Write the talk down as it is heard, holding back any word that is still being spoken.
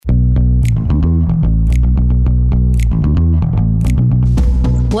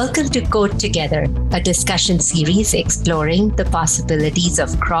Welcome to Code Together, a discussion series exploring the possibilities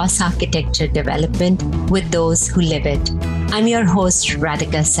of cross-architecture development with those who live it. I'm your host,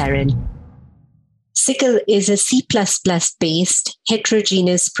 Radhika Saran. SYCL is a C++-based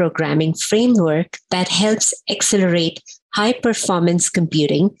heterogeneous programming framework that helps accelerate high-performance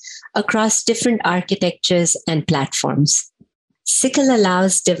computing across different architectures and platforms. SYCL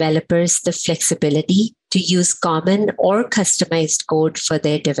allows developers the flexibility to use common or customized code for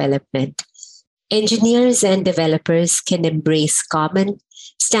their development. Engineers and developers can embrace common,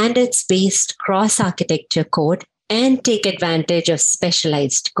 standards-based cross-architecture code and take advantage of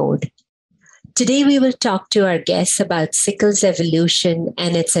specialized code. Today, we will talk to our guests about SYCL's evolution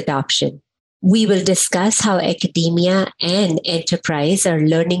and its adoption. We will discuss how academia and enterprise are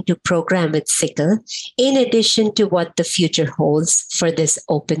learning to program with SYCL, in addition to what the future holds for this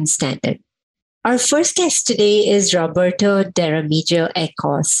open standard. Our first guest today is Roberto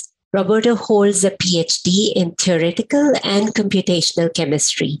Deramijo-Eccos. Roberto holds a PhD in theoretical and computational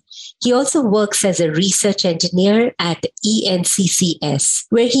chemistry. He also works as a research engineer at ENCCS,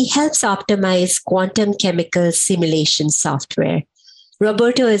 where he helps optimize quantum chemical simulation software.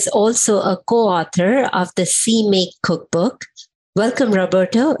 Roberto is also a co-author of the CMake cookbook. Welcome,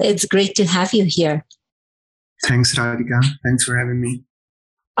 Roberto. It's great to have you here. Thanks, Radhika. Thanks for having me.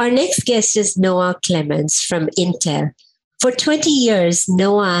 Our next guest is Noah Clemens from Intel. For 20 years,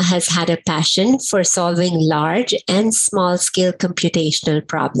 Noah has had a passion for solving large and small-scale computational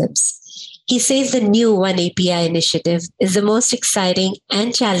problems. He says the new OneAPI initiative is the most exciting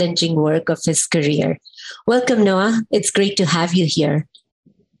and challenging work of his career. Welcome, Noah. It's great to have you here.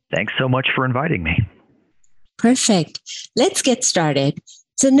 Thanks so much for inviting me. Perfect. Let's get started.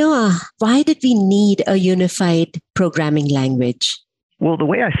 So, Noah, why did we need a unified programming language? Well, the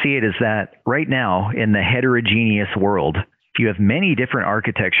way I see it is that right now in the heterogeneous world, you have many different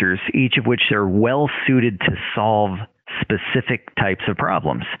architectures, each of which are well suited to solve specific types of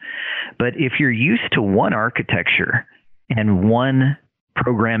problems. But if you're used to one architecture and one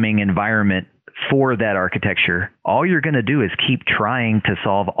programming environment for that architecture, all you're going to do is keep trying to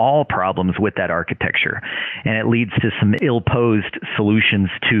solve all problems with that architecture. And it leads to some ill-posed solutions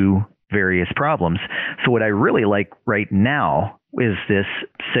to various problems. So what I really like right now is this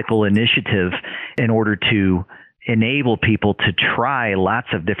SYCL initiative in order to enable people to try lots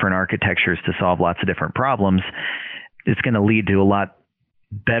of different architectures to solve lots of different problems. It's going to lead to a lot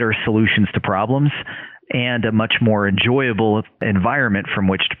better solutions to problems and a much more enjoyable environment from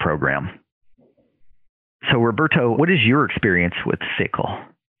which to program. So Roberto, what is your experience with SYCL?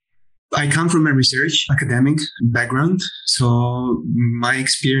 I come from a research academic background. So my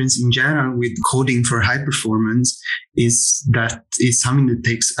experience in general with coding for high performance is that it's something that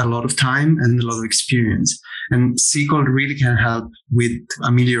takes a lot of time and a lot of experience. And SYCL really can help with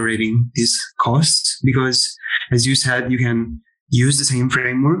ameliorating these costs because, as you said, you can use the same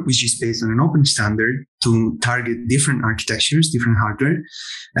framework, which is based on an open standard, to target different architectures, different hardware.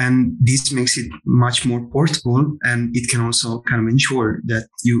 And this makes it much more portable. And it can also kind of ensure that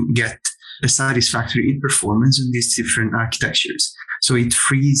you get a satisfactory performance on these different architectures. So it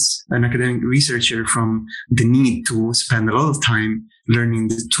frees an academic researcher from the need to spend a lot of time learning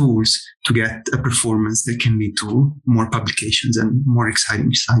the tools to get a performance that can lead to more publications and more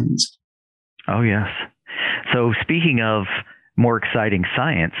exciting science. Oh, yes. So speaking of more exciting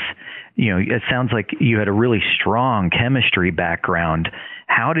science, it sounds like you had a really strong chemistry background.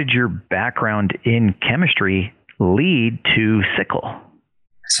 How did your background in chemistry lead to SYCL?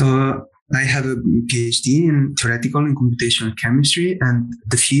 So I have a PhD in theoretical and computational chemistry, and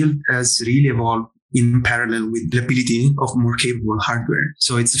the field has really evolved in parallel with the ability of more capable hardware.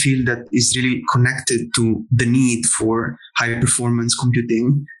 So it's a field that is really connected to the need for high performance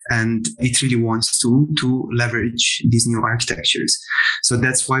computing, and it really wants to leverage these new architectures. So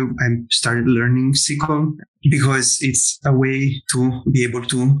that's why I started learning SYCL, because it's a way to be able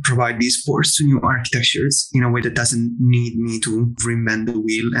to provide these ports to new architectures in a way that doesn't need me to reinvent the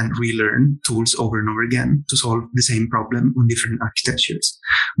wheel and relearn tools over and over again to solve the same problem on different architectures.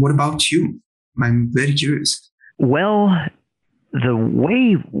 What about you? I'm very curious. Well, the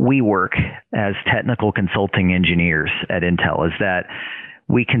way we work as technical consulting engineers at Intel is that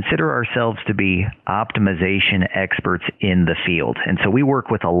we consider ourselves to be optimization experts in the field. And so we work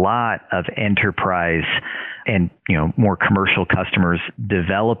with a lot of enterprise and, more commercial customers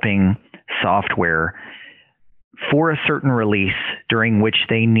developing software for a certain release during which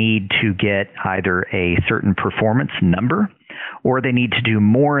they need to get either a certain performance number or they need to do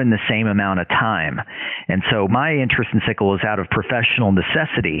more in the same amount of time. And so my interest in SYCL is out of professional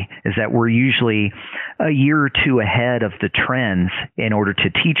necessity, is that we're usually a year or two ahead of the trends in order to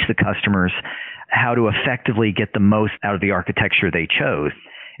teach the customers how to effectively get the most out of the architecture they chose.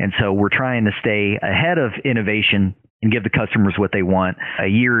 And so we're trying to stay ahead of innovation and give the customers what they want a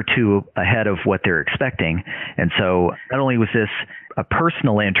year or two ahead of what they're expecting. And so not only was this a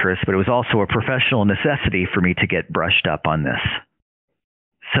personal interest, but it was also a professional necessity for me to get brushed up on this.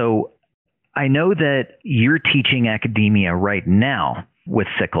 So I know that you're teaching academia right now with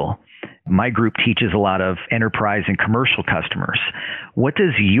SYCL. My group teaches a lot of enterprise and commercial customers. What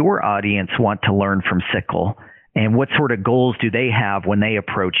does your audience want to learn from SYCL? And what sort of goals do they have when they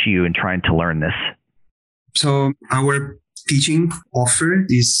approach you and trying to learn this? So our teaching offer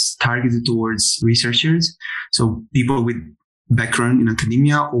is targeted towards researchers. So people with background in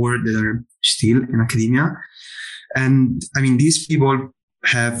academia or that are still in academia. And I mean, these people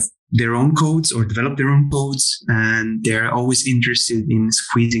have their own codes or develop their own codes, and they're always interested in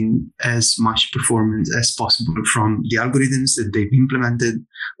squeezing as much performance as possible from the algorithms that they've implemented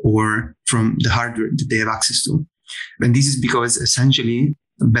or from the hardware that they have access to. And this is because essentially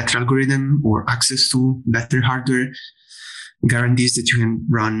a better algorithm or access to better hardware guarantees that you can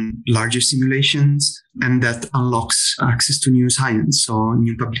run larger simulations, and that unlocks access to new science, so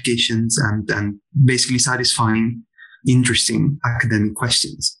new publications, and basically satisfying interesting academic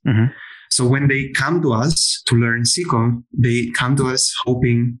questions. Mm-hmm. So when they come to us to learn SYCL, they come to us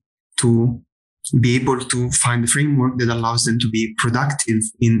hoping to be able to find a framework that allows them to be productive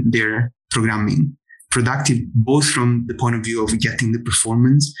in their programming. Productive both from the point of view of getting the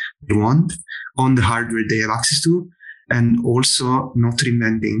performance they want on the hardware they have access to, and also not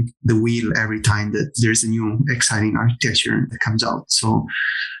reinventing the wheel every time that there's a new exciting architecture that comes out. So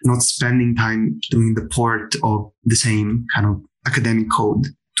not spending time doing the port of the same kind of academic code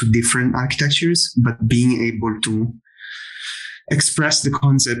to different architectures, but being able to express the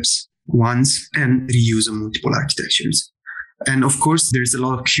concepts once and reuse on multiple architectures. And of course, there's a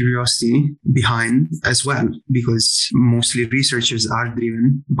lot of curiosity behind as well, because mostly researchers are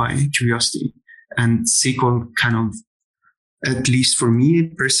driven by curiosity. And SYCL kind of, at least for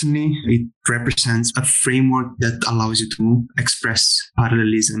me personally, it represents a framework that allows you to express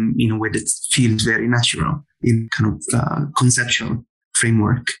parallelism in a way that feels very natural, in kind of conceptual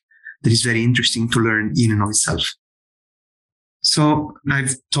framework that is very interesting to learn in and of itself. So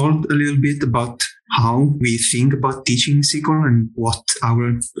I've told a little bit about how we think about teaching SYCL and what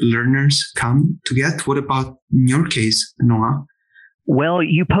our learners come to get. What about in your case, Noah? Well,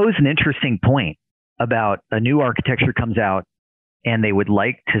 you pose an interesting point about a new architecture comes out and they would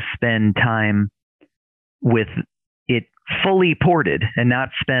like to spend time with it fully ported and not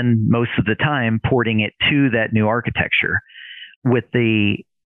spend most of the time porting it to that new architecture. With the,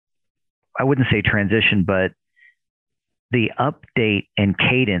 I wouldn't say transition, but the update and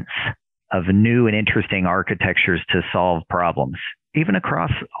cadence of new and interesting architectures to solve problems, even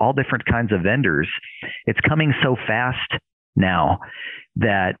across all different kinds of vendors, it's coming so fast now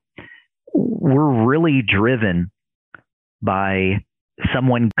that we're really driven by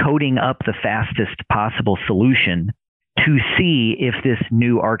someone coding up the fastest possible solution to see if this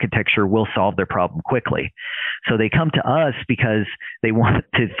new architecture will solve their problem quickly. So they come to us because they want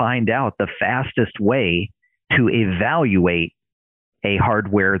to find out the fastest way to evaluate a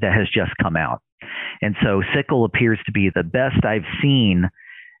hardware that has just come out. And so SYCL appears to be the best I've seen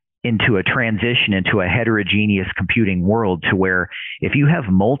into a transition into a heterogeneous computing world, to where if you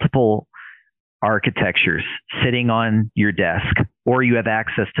have multiple architectures sitting on your desk, or you have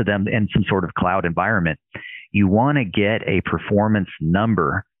access to them in some sort of cloud environment, you want to get a performance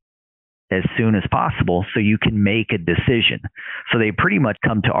number as soon as possible so you can make a decision. So they pretty much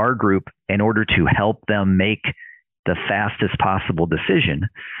come to our group in order to help them make the fastest possible decision,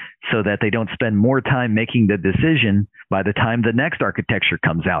 so that they don't spend more time making the decision by the time the next architecture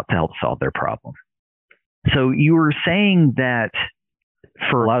comes out to help solve their problem. So you were saying that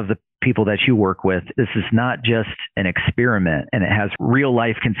for a lot of the people that you work with, this is not just an experiment, and it has real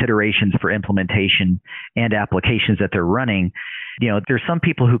life considerations for implementation and applications that they're running. You know, there's some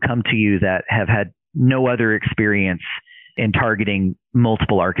people who come to you that have had no other experience in targeting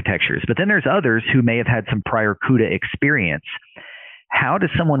multiple architectures, but then there's others who may have had some prior CUDA experience. How does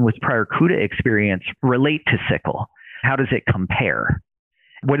someone with prior CUDA experience relate to SYCL? How does it compare?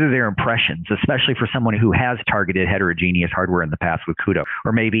 What are their impressions, especially for someone who has targeted heterogeneous hardware in the past with CUDA,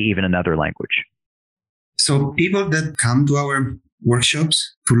 or maybe even another language? So people that come to our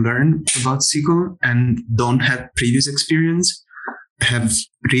workshops to learn about SYCL and don't have previous experience have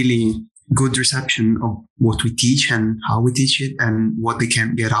really good reception of what we teach and how we teach it and what they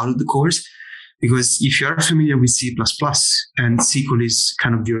can get out of the course. Because if you are familiar with C++ and SYCL is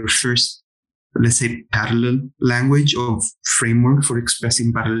kind of your first let's say, parallel language of framework for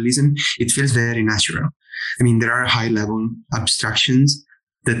expressing parallelism, it feels very natural. I mean, there are high-level abstractions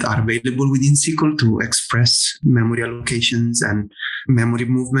that are available within SQL to express memory allocations and memory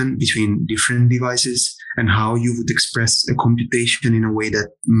movement between different devices, and how you would express a computation in a way that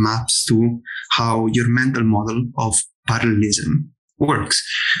maps to how your mental model of parallelism works.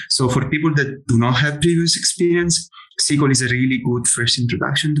 So for people that do not have previous experience, SQL is a really good first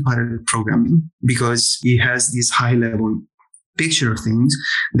introduction to parallel programming because it has this high-level picture of things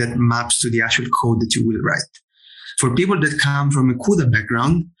that maps to the actual code that you will write. For people that come from a CUDA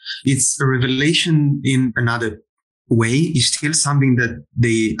background, it's a revelation in another way. It's still something that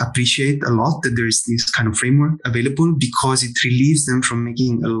they appreciate a lot, that there's this kind of framework available because it relieves them from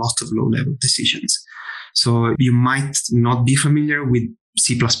making a lot of low-level decisions. So you might not be familiar with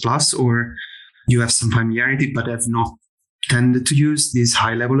C++, or you have some familiarity, but have not tended to use these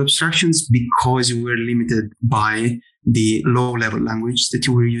high-level abstractions because you were limited by the low-level language that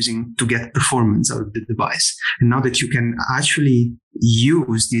you were using to get performance out of the device. And now that you can actually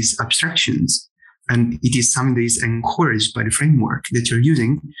use these abstractions, and it is something that is encouraged by the framework that you're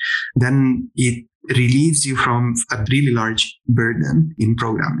using, then it relieves you from a really large burden in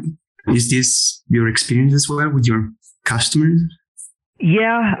programming. Is this your experience as well with your customers?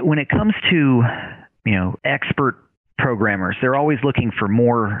 Yeah, when it comes to, expert programmers, they're always looking for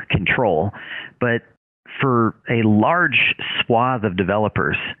more control. But for a large swath of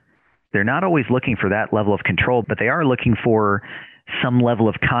developers, they're not always looking for that level of control, but they are looking for some level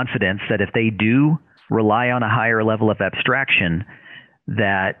of confidence that if they do rely on a higher level of abstraction,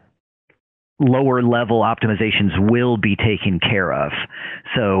 that lower level optimizations will be taken care of.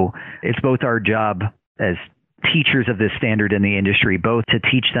 So it's both our job as teachers of this standard in the industry, both to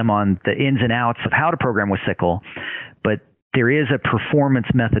teach them on the ins and outs of how to program with SQL, but there is a performance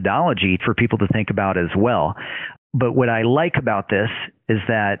methodology for people to think about as well. But what I like about this is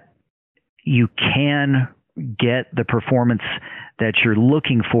that you can get the performance that you're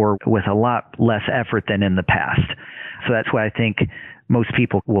looking for with a lot less effort than in the past. So that's what I think most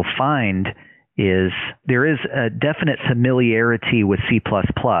people will find is there is a definite familiarity with C++,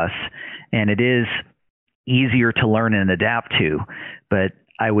 and it is easier to learn and adapt to. But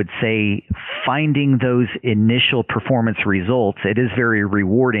I would say finding those initial performance results, it is very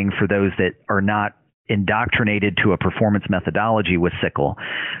rewarding for those that are not indoctrinated to a performance methodology with SQL.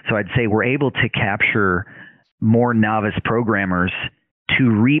 So I'd say we're able to capture more novice programmers to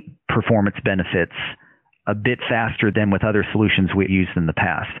reap performance benefits a bit faster than with other solutions we've used in the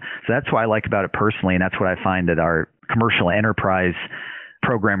past. So that's what I like about it personally, and that's what I find that our commercial enterprise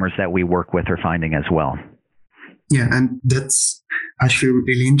programmers that we work with are finding as well. Yeah, and that's actually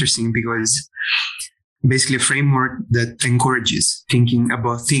really interesting because basically a framework that encourages thinking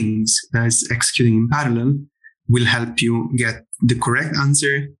about things as executing in parallel will help you get the correct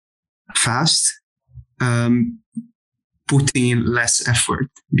answer fast, putting in less effort,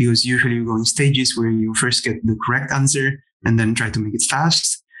 because usually you go in stages where you first get the correct answer and then try to make it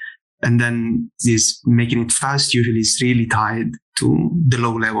fast. And then this making it fast usually is really tied to the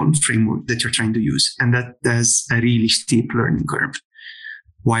low level framework that you're trying to use. And that has a really steep learning curve.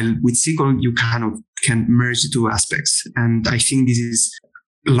 While with SQL, you kind of can merge the two aspects. And I think this is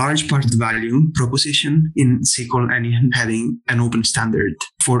a large part of the value proposition in SQL and in having an open standard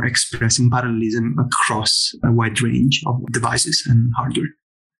for expressing parallelism across a wide range of devices and hardware.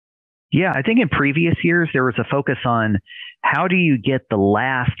 Yeah, I think in previous years, there was a focus on how do you get the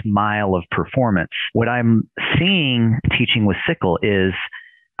last mile of performance? What I'm seeing teaching with SQL is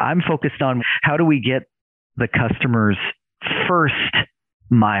I'm focused on how do we get the customer's first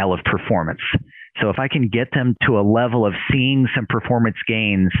mile of performance. So if I can get them to a level of seeing some performance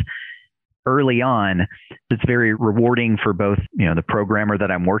gains early on, it's very rewarding for both, the programmer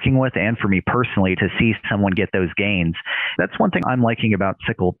that I'm working with and for me personally to see someone get those gains. That's one thing I'm liking about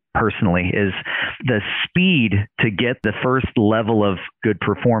SQL personally is the speed to get the first level of good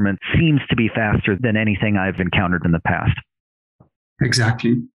performance seems to be faster than anything I've encountered in the past.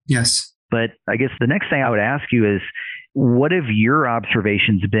 Exactly. Yes. But I guess the next thing I would ask you is, what have your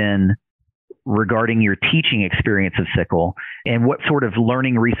observations been regarding your teaching experience of SQL, and what sort of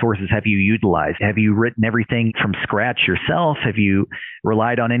learning resources have you utilized? Have you written everything from scratch yourself? Have you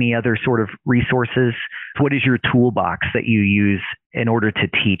relied on any other sort of resources? What is your toolbox that you use in order to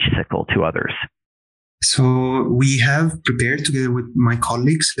teach SQL to others? So we have prepared together with my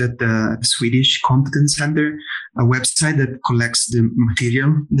colleagues at the Swedish Competence Center, a website that collects the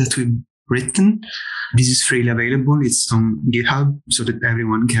material that we written. This is freely available. It's on GitHub so that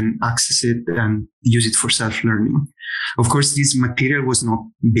everyone can access it and use it for self-learning. Of course, this material was not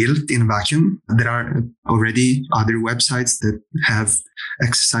built in a vacuum. There are already other websites that have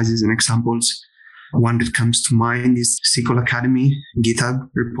exercises and examples. One that comes to mind is SQL Academy GitHub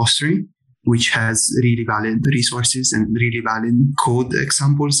repository, which has really valid resources and really valid code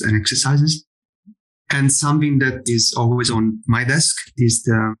examples and exercises. And something that is always on my desk is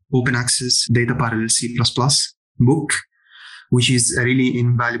the Open Access Data Parallel C++ book, which is a really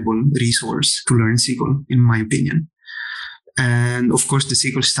invaluable resource to learn SQL, in my opinion. And of course, the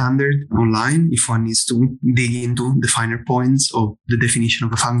SQL standard online, if one needs to dig into the finer points of the definition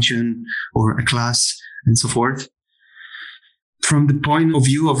of a function or a class and so forth. From the point of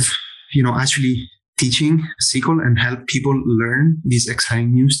view of, actually teaching SQL and help people learn this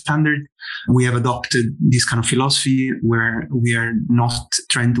exciting new standard, we have adopted this kind of philosophy where we are not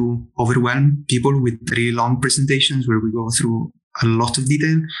trying to overwhelm people with really long presentations where we go through a lot of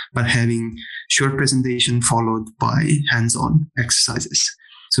detail, but having short presentation followed by hands-on exercises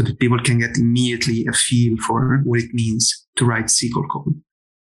so that people can get immediately a feel for what it means to write SQL code.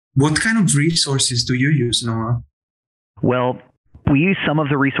 What kind of resources do you use, Noah? Well, we use some of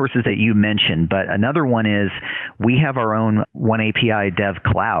the resources that you mentioned, but another one is we have our own OneAPI Dev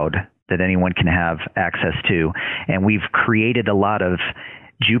Cloud that anyone can have access to. And we've created a lot of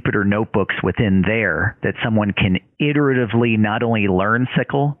Jupyter notebooks within there that someone can iteratively not only learn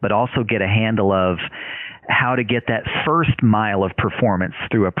SQL, but also get a handle of how to get that first mile of performance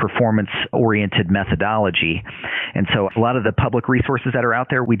through a performance-oriented methodology. And so a lot of the public resources that are out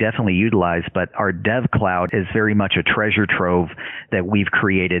there, we definitely utilize, but our Dev Cloud is very much a treasure trove that we've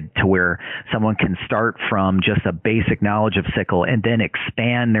created to where someone can start from just a basic knowledge of SQL and then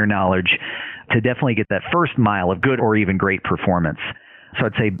expand their knowledge to definitely get that first mile of good or even great performance. So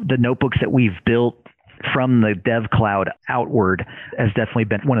I'd say the notebooks that we've built from the Dev Cloud outward has definitely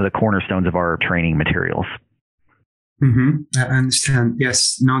been one of the cornerstones of our training materials. Mm-hmm. I understand.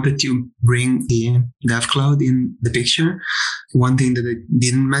 Yes. Now that you bring the Dev Cloud in the picture, one thing that I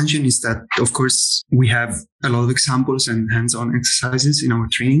didn't mention is that, of course, we have a lot of examples and hands-on exercises in our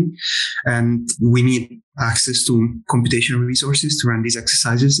training, and we need access to computational resources to run these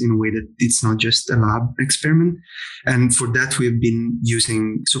exercises in a way that it's not just a lab experiment. And for that, we've been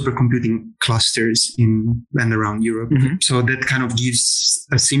using supercomputing clusters in and around Europe. Mm-hmm. So that kind of gives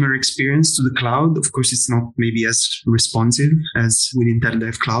a similar experience to the cloud. Of course, it's not maybe as responsive as with Intel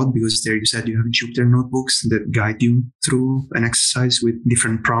Dev Cloud, because there you said you have Jupyter notebooks that guide you through an exercise with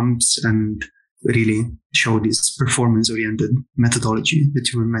different prompts and really show this performance-oriented methodology that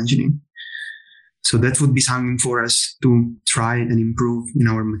you were mentioning. So that would be something for us to try and improve in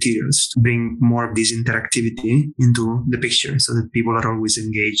our materials, to bring more of this interactivity into the picture so that people are always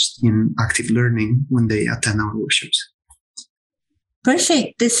engaged in active learning when they attend our workshops.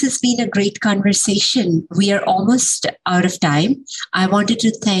 Perfect. This has been a great conversation. We are almost out of time. I wanted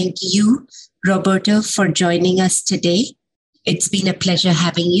to thank you, Roberto, for joining us today. It's been a pleasure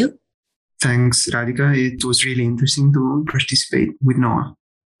having you. Thanks, Radhika. It was really interesting to participate with Noah.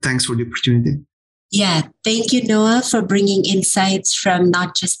 Thanks for the opportunity. Yeah, thank you, Noah, for bringing insights from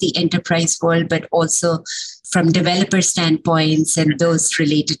not just the enterprise world, but also from developer standpoints and those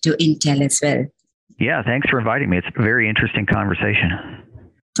related to Intel as well. Yeah, thanks for inviting me. It's a very interesting conversation.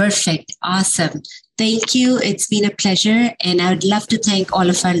 Perfect. Awesome. Thank you. It's been a pleasure. And I would love to thank all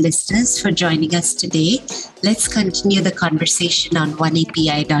of our listeners for joining us today. Let's continue the conversation on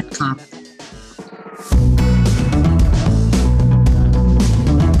oneapi.com.